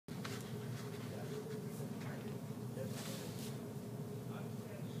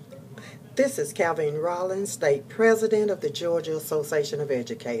This is Calvine Rollins, State President of the Georgia Association of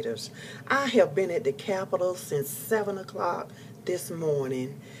Educators. I have been at the Capitol since 7 o'clock this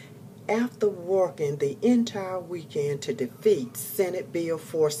morning after working the entire weekend to defeat Senate Bill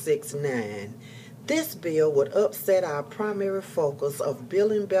 469. This bill would upset our primary focus of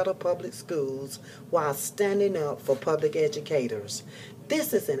building better public schools while standing up for public educators.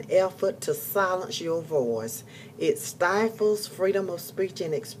 This is an effort to silence your voice. It stifles freedom of speech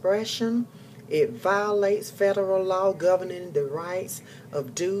and expression. It violates federal law governing the rights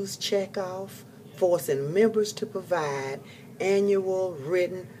of dues checkoff, forcing members to provide annual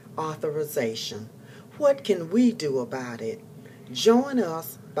written authorization. What can we do about it? Join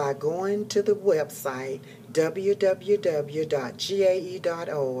us by going to the website www.gae.org,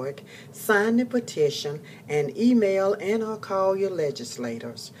 sign the petition, and email and or call your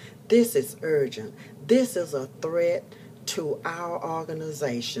legislators. This is urgent. This is a threat to our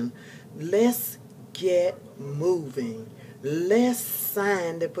organization. Let's get moving. Let's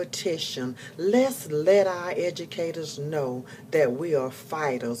sign the petition. Let's let our educators know that we are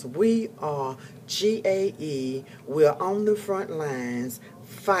fighters. We are GAE. We're on the front lines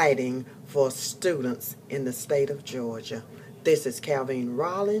fighting for students in the state of Georgia. This is Calvine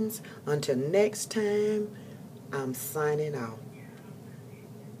Rollins. Until next time, I'm signing out.